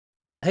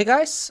Hey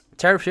guys,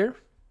 Tariff here.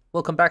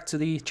 Welcome back to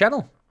the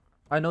channel.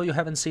 I know you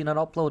haven't seen an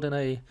upload in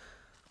a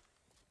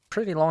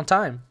pretty long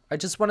time. I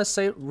just want to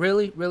say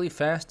really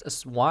fast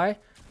as why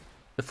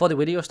before the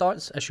video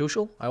starts, as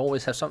usual. I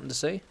always have something to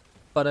say,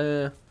 but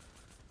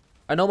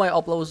I know my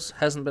uploads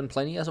hasn't been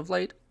plenty as of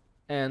late,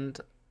 and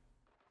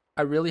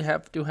I really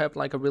do have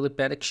like a really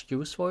bad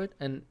excuse for it,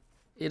 and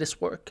it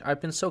is work.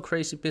 I've been so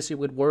crazy busy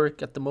with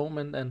work at the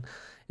moment, and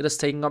it is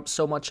taking up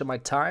so much of my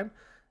time.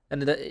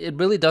 And it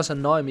really does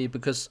annoy me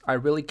because I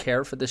really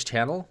care for this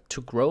channel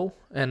to grow,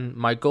 and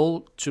my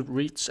goal to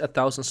reach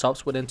 1,000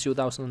 subs within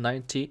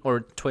 2019 or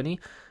 20,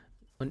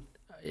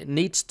 it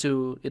needs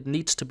to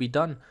be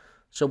done.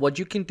 So what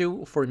you can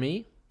do for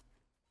me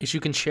is you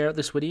can share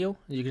this video,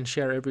 you can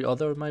share every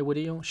other of my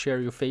video, share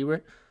your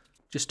favorite.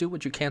 Just do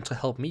what you can to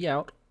help me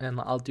out, and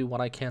I'll do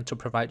what I can to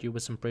provide you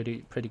with some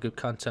pretty good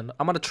content.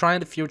 I'm gonna try in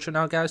the future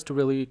now, guys, to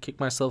really kick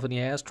myself in the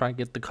ass, try and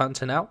get the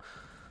content out.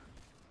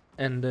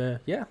 And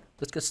yeah,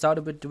 let's get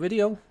started with the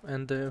video,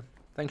 and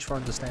thanks for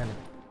understanding.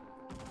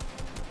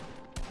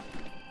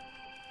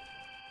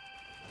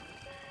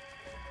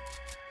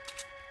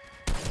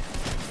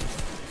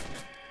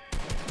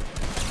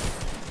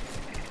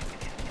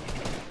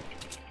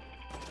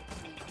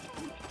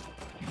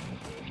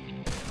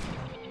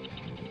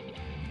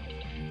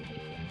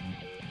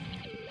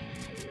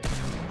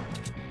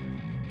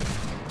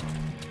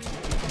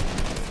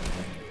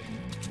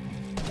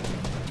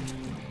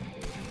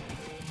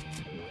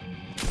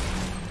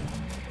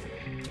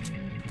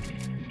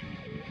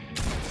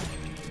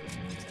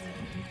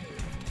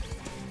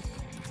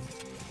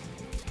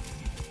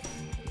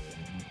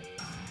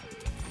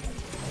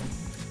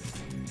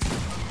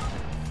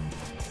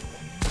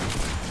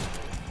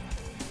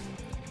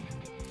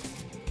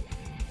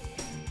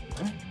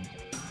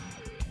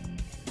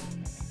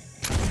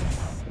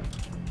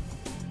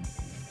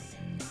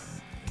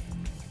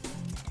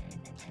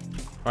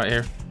 Right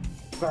here.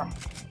 Yeah.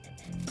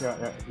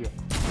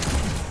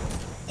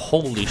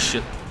 Holy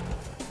shit.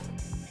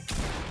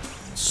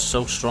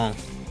 So strong.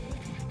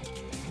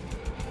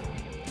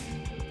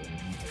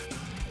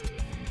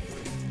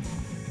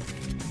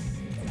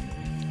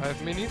 I have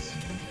minis.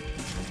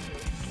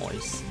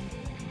 Nice.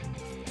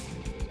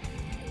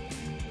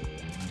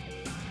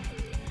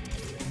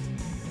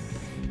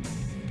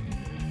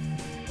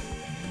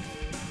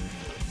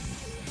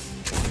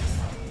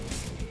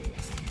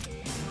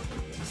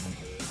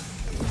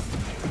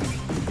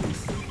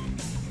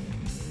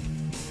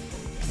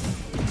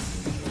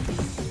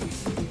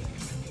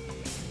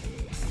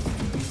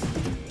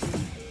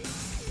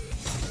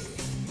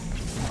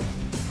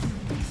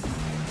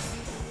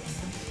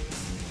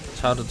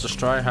 How to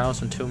destroy a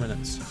house in 2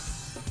 minutes.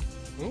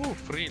 Ooh,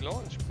 free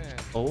launch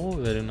pad. Oh,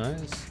 very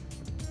nice.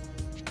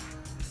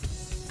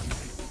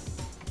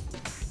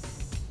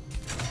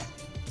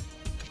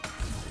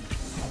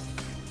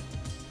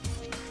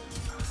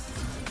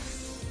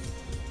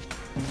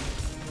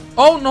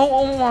 Oh no,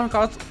 oh my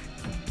god.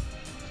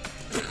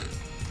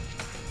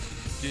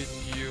 Did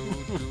you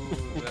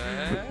do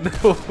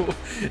that? No,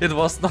 it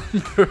was not on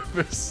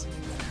purpose.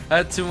 I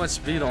had too much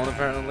speed on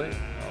apparently.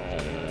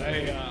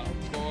 Yeah,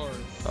 of course.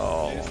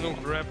 Oh. There's no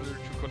grappler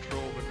to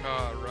control the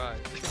car, right?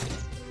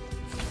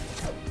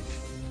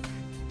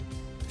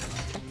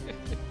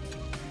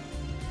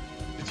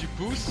 Did you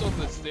boost on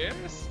the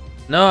stairs?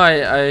 No,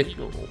 I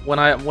when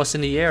I was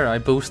in the air, I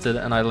boosted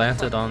and I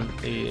landed on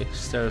the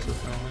stairs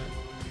with no.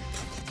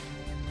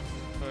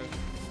 Right.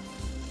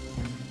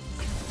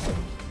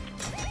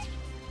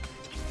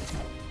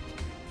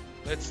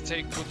 Let's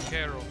take good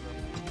care of them.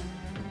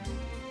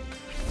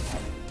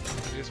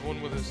 There's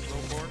one with a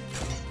snowboard.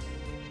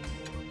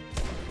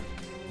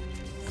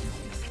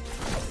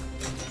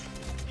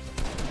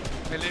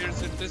 Hey,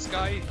 there's this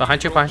guy.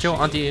 Behind you,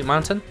 on the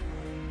mountain.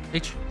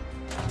 H.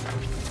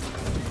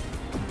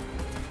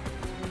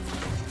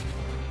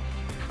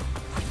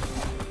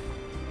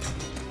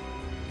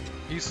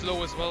 He's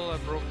slow as well, I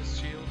broke his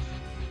shield.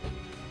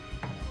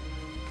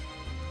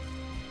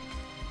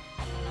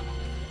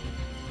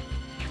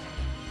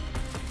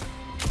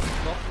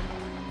 Stop.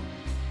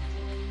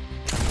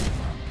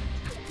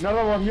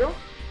 Another one here?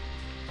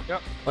 Yeah,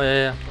 Oh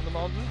yeah. on the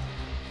mountain.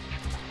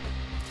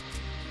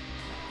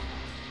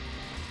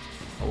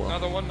 Oh well.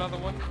 Another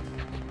one.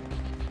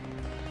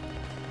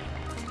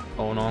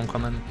 Oh no, I'm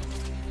coming.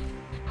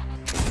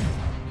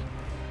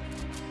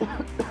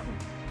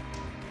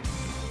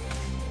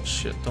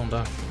 Shit, don't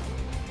die.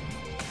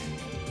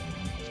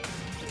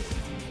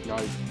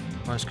 Nice.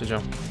 Nice, good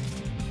job.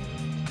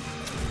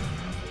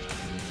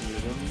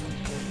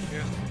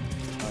 Yeah.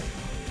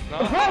 No.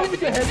 Oh, with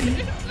the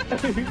heavy!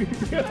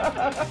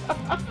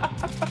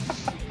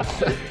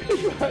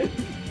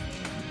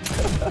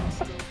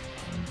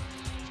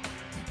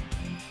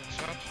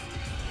 Shot.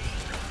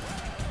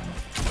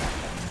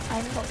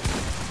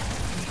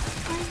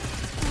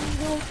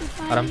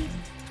 Got him.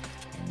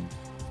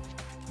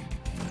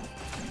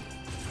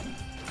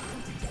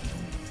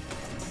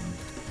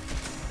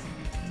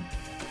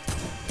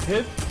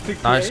 Hit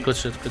 68. Nice, good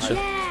shit, good shit.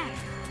 Yeah!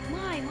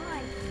 My.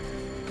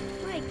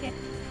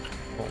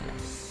 Oh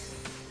my.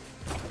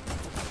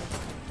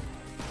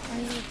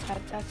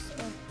 that's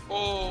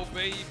Oh,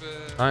 baby.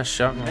 Nice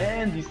shot, man.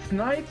 Man, these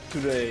snipes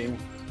today.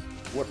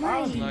 What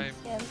are these? Snipe.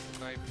 Yeah.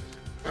 Snipe.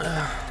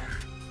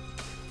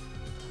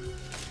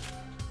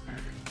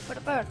 For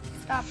the bird,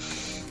 stop.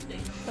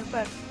 For the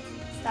bird,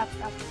 stop.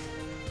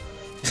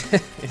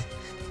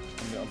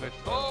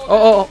 Oh,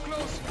 Oh.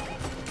 close.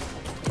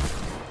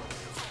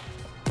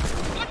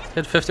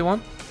 Hit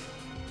 51.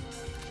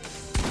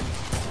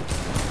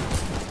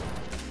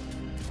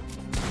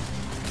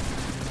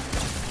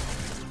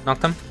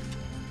 Knocked him.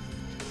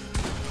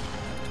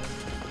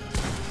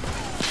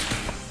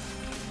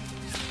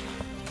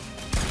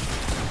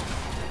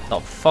 The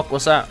fuck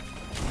was that?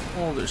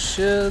 Holy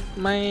shit,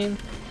 man.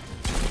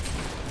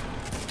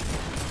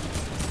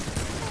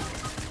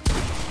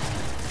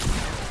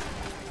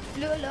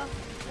 Lure.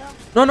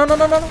 No.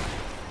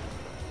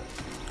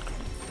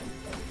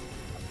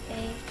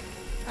 Okay,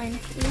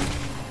 thank you.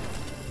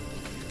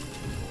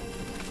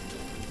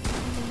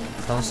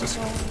 Francis.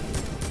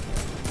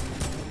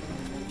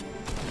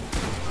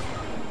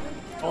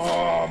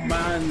 Oh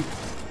man.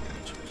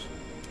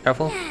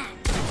 Careful.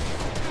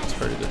 That's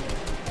pretty good.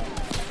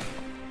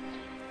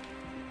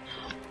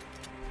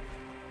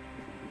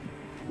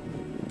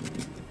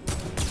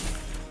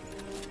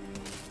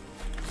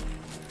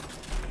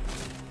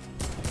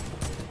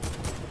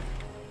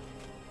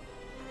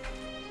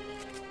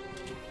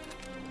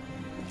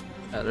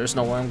 Yeah, there's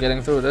no way I'm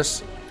getting through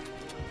this.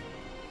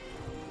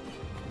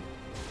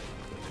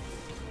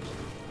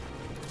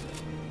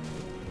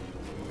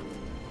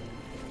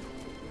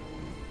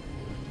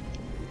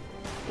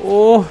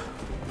 Oh,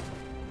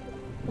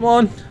 come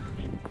on.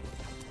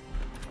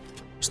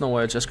 There's no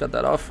way I just got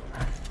that off.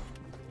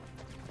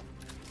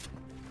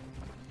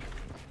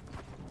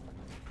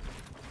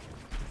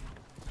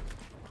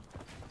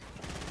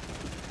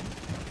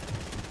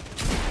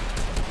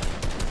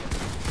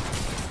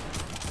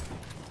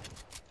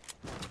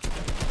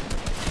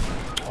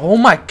 Oh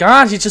my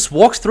god, he just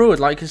walks through it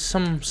like it's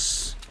some...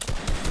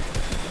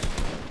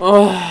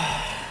 Oh,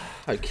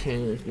 I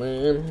can't,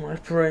 man. My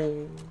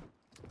brain.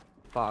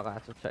 Fuck, jeg er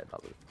totalt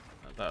dobbelt.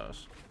 Der er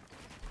også.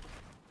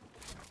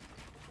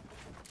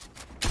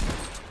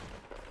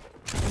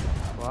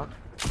 Fuck.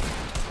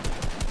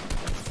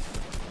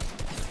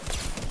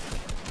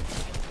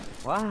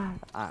 What?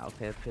 Ej,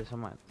 okay, det pisser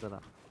mig det der.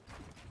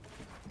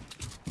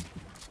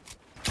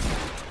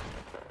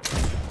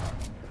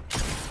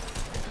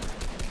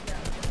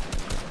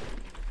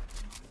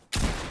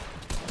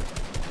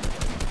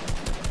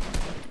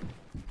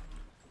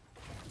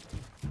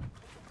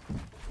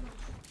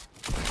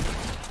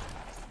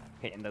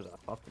 Pænt det der,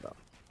 fuck det der.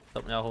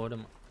 Som jeg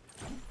hurtigt, man.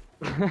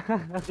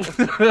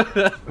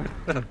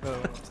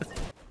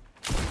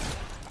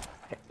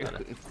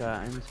 Gør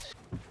en...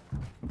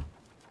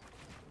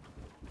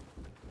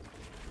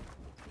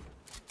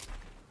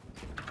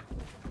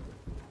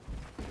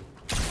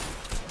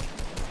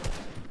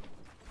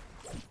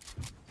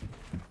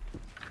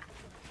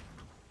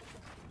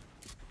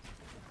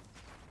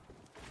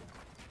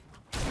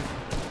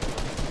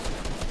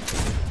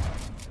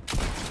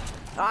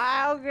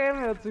 Ej, okay,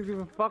 men jeg tænkte,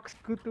 hvad fuck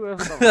skud du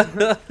efter mig?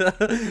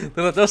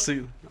 Det er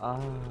sygt.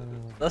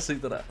 Det er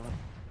sygt, det der.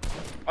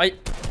 Ej.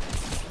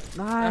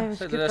 Nej, Ja, hvad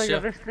se skete det der der? chef.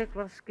 Jeg vidste ikke,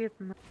 hvad der skete,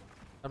 man.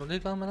 Er du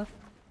ligeglad med det?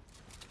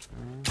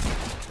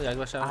 Det er ikke,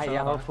 hvad chef. Ej,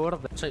 jeg har fået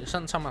dig. Se,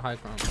 sådan tager man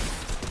high ground.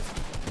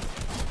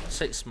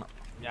 Ses, mand.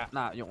 Ja,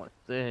 nej, Jonas,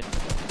 det...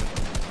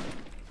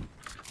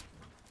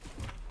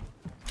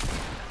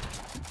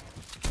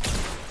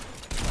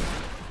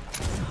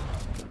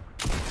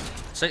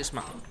 Ses,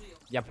 mand.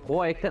 Jeg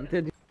bruger ikke den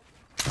der...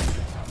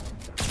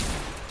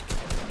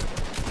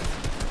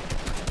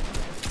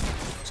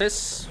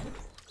 Ses.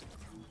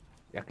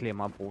 Jeg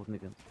glemmer at bruge den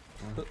igen.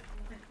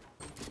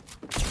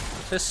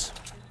 Ses.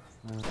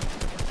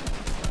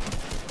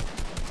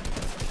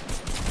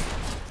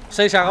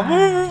 Ses, Jacob.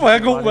 Hvor er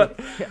jeg god, mand.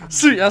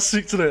 Syg, jeg er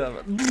syg til det her,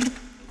 mand. Nice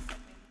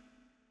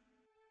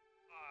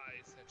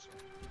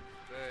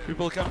headshot.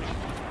 People coming.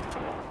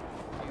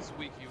 He's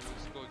weak, he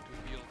was going to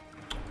heal.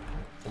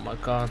 Oh my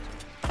god.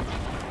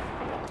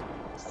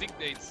 Stick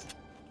nades.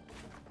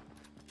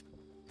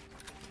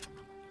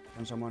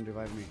 Can someone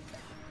revive me?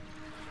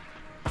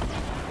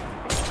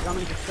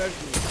 Coming to search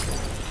me.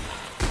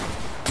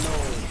 No.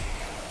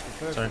 The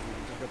first Sorry. one,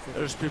 just got 50.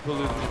 There's people in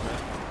here, man.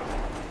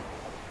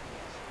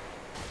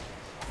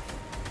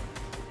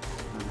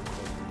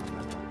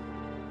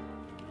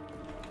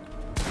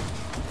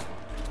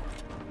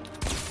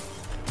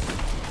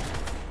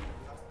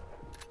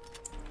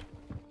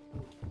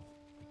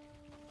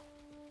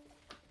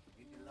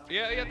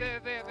 Yeah,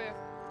 there.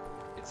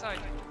 Inside.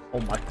 Oh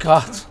my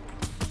god.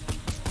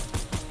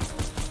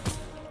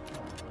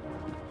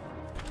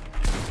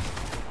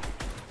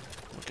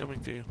 I'm coming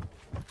to you.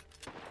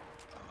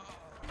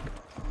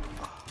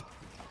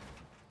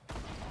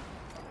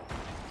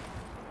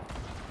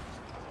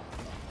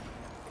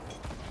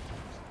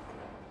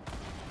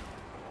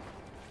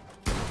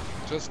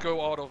 Just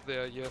go out of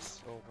there,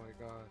 yes. Oh my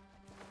god.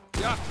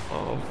 Yeah!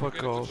 Oh, fuck Get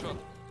a good off. shot.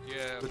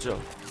 Yeah. Good job.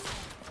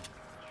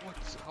 What?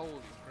 Holy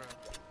crap.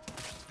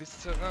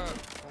 This terrain.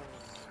 Oh.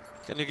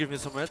 Can you give me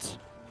some meds?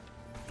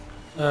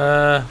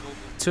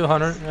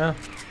 200, yeah.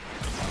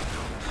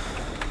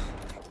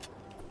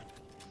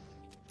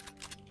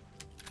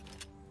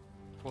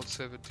 One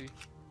 70. Do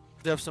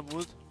you have some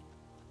wood?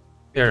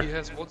 Here. He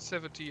has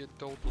 170 in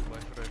total, my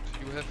friend.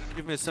 You have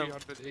Give me some.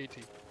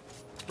 380.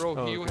 Bro,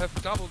 Oh, you okay.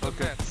 have double the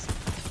Okay. mats.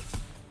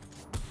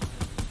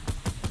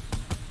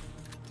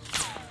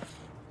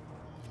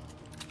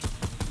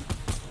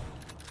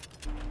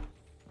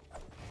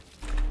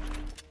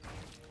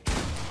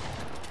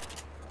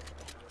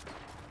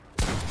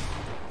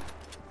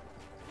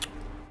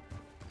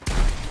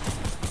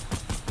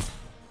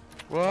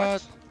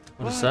 What?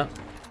 What is that?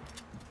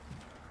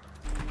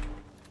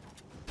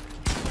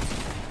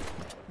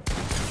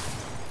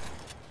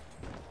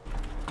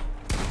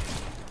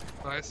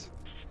 Nice.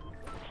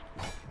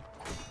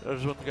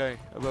 There's one guy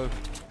above.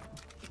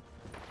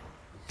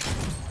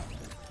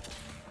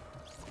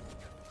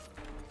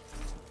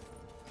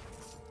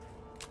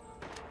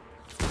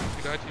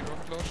 You died here,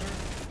 rocket launcher.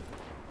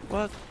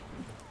 What?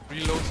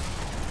 Reload.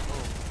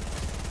 Oh,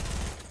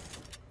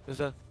 Is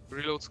that?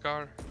 reload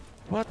scar.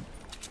 What?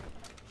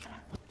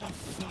 What the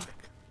fuck?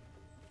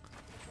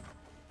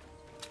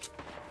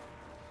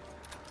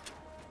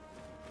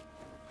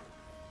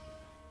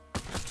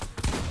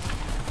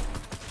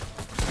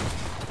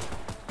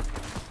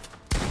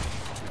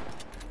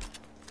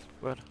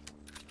 Where?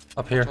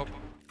 Up here. Top.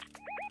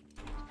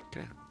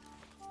 Okay.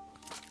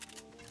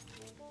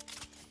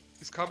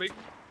 He's coming.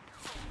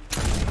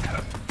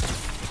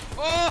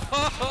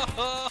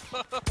 Oh,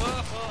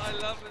 I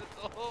love it.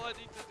 Oh, I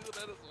need to do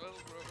that as well,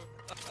 bro.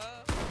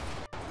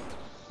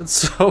 It's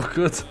so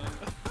good.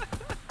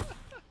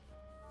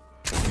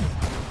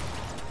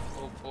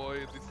 Oh boy,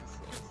 this is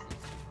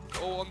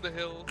awesome. Oh, on the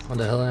hill. On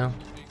the hill, yeah.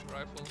 Big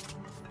rifle.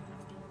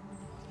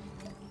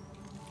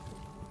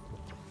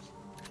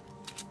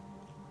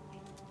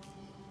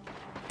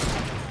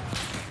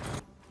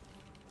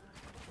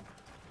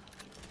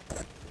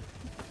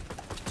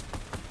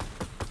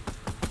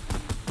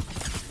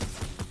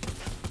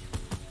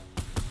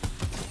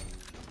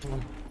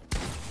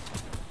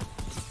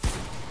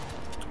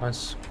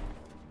 Nice.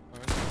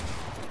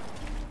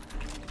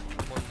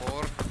 One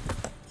more.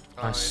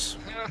 Nice.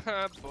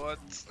 But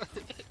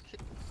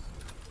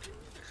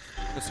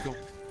Let's go.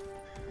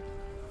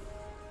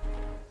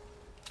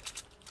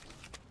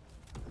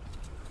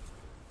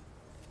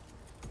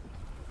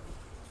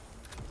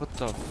 What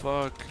the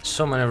fuck?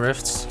 So many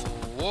rifts.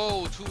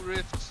 whoa, two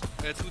rifts,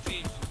 two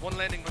teams, one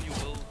landing on you,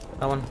 Will.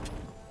 That one.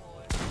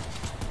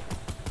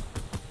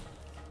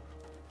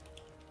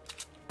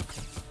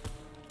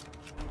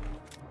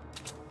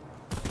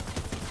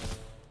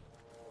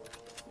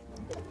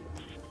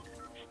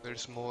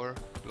 There's more.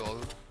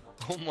 Lol.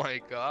 Oh my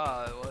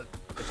god, what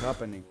What's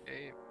happening?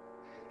 game?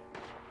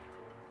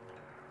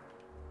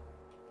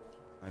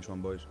 Nice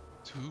one, boys.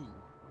 Two.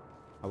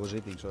 I was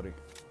eating, sorry.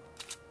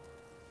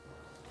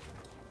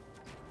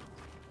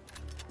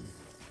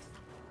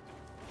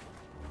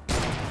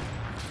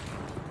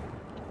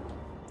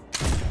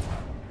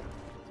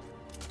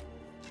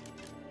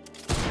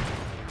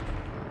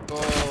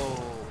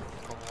 Oh,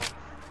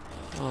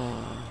 come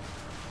on.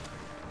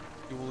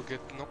 You will get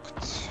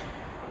knocked.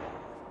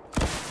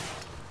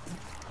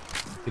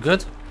 You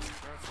good?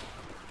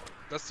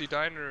 Dusty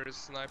Diner is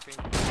sniping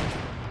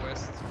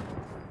west.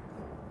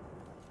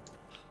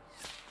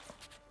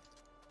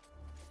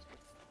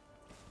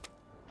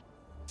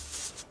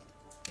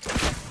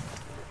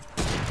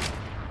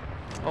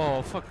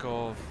 Oh, fuck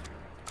off.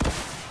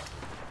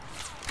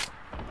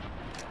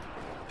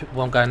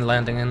 One guy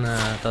landing in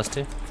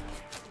Dusty.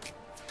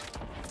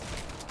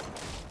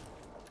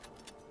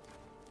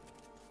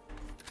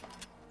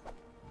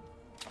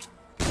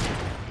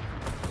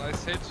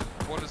 Nice hit.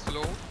 One is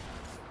low.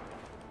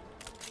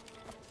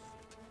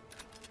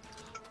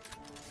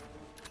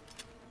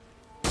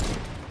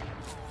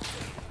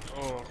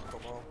 Oh,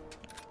 come on.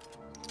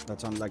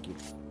 That's unlucky.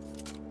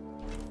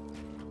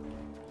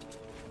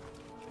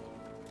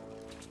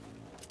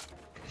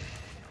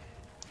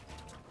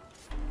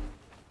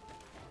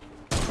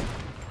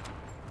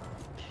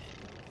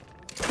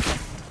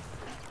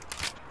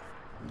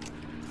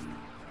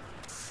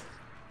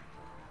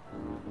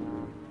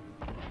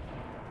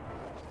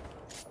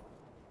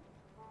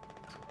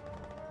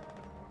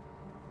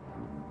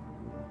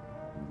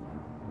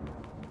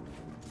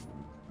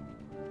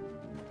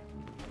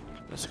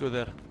 Let's go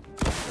there.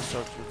 Let's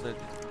start with that.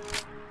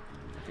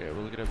 Okay,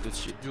 we'll grab this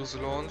shit. Use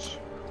launch.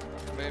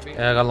 Maybe.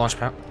 Yeah, I got a launch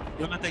pad.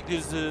 You wanna take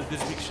this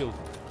big shield?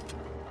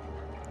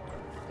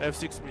 I have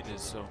 6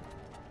 minutes, so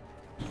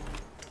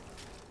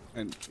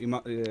And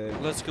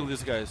let's kill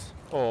these guys.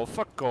 Oh,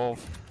 fuck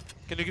off!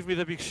 Can you give me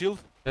the big shield?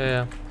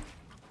 Yeah,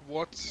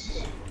 What?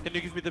 Can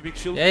you give me the big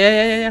shield? yeah.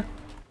 Yeah. Come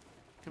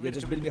yeah, here,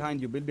 just come build here.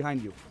 behind you, build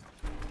behind you.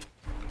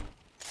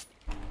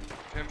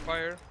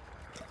 Campfire.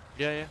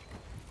 Yeah.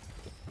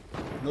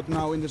 Not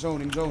now, in the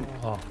zone, in the zone.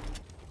 Oh,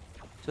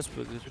 Just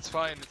put this. It's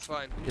fine, it's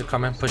fine. you're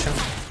coming, pushing.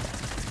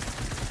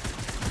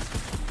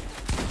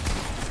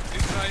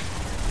 Inside.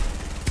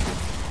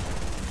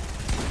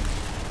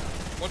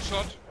 One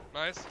shot.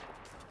 Nice.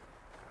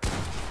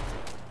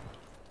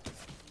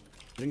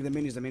 Bring the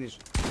minis, the minis.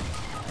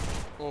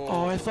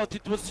 Oh, I thought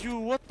it was you.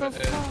 What the Uh,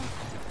 fuck?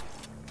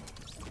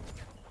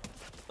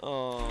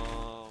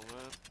 Oh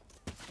man.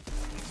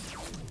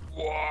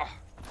 Whoa.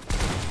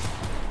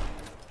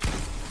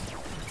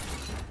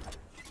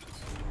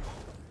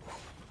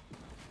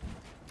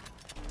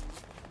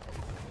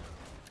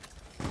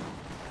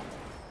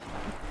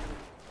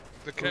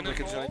 The We'll make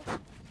a cannonball? giant.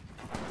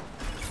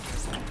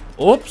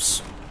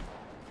 Oops.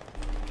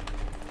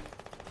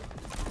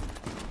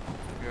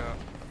 Yeah.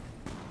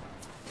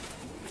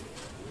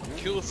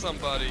 Kill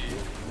somebody.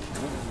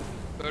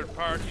 Third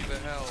party, the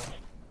hell.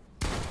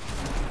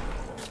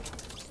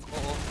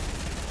 Uh-oh.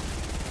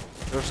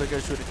 There's a guy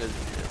shooting at me.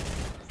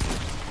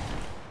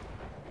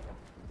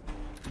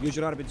 Use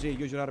your RPG,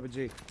 use your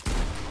RPG.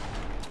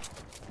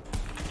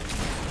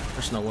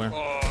 There's nowhere.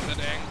 Oh, the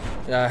dang.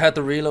 Yeah, I had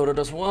to reload it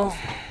as well.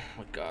 Oh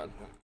my god.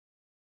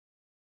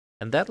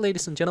 And that,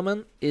 ladies and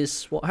gentlemen,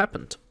 is what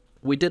happened.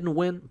 We didn't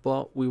win,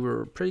 but we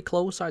were pretty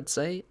close, I'd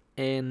say.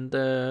 And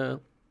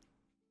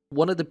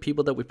one of the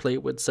people that we played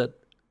with said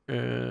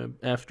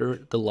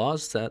after the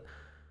loss that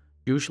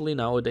usually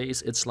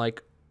nowadays it's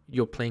like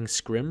you're playing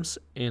scrims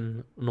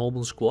in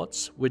normal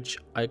squads, which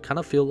I kind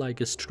of feel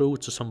like is true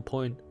to some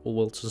point, or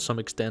well, to some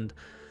extent.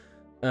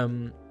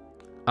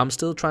 I'm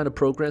still trying to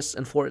progress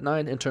in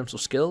Fortnite in terms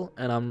of skill,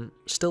 and I'm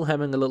still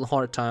having a little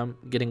hard time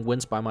getting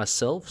wins by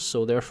myself,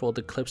 so therefore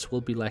the clips will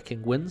be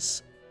lacking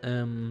wins.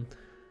 I'm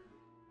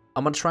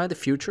gonna try in the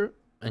future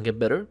and get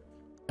better,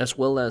 as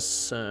well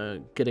as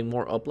getting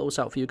more uploads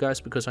out for you guys,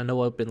 because I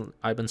know I've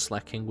been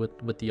slacking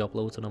with the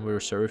uploads, and I'm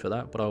very sorry for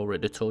that, but I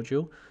already told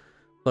you.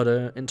 But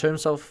in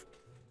terms of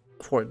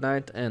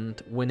Fortnite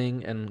and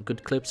winning and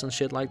good clips and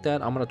shit like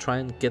that, I'm gonna try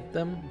and get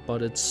them,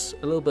 but it's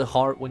a little bit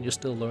hard when you're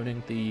still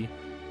learning the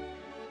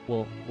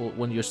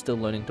when you're still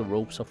learning the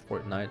ropes of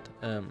Fortnite.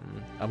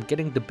 I'm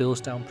getting the builds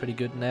down pretty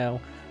good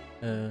now.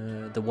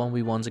 The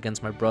 1v1s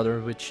against my brother,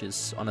 which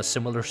is on a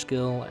similar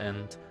skill,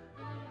 and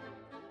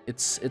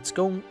it's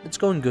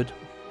going good,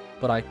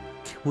 but I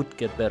would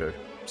get better.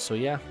 So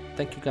yeah,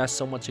 thank you guys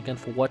so much again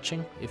for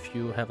watching. If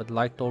you haven't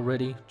liked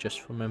already,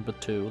 just remember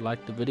to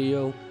like the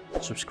video,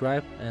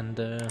 subscribe, and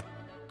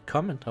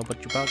comment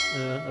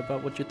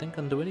about what you think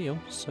on the video.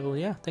 So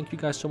yeah, thank you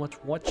guys so much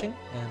for watching,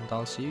 and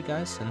I'll see you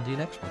guys in the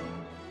next one.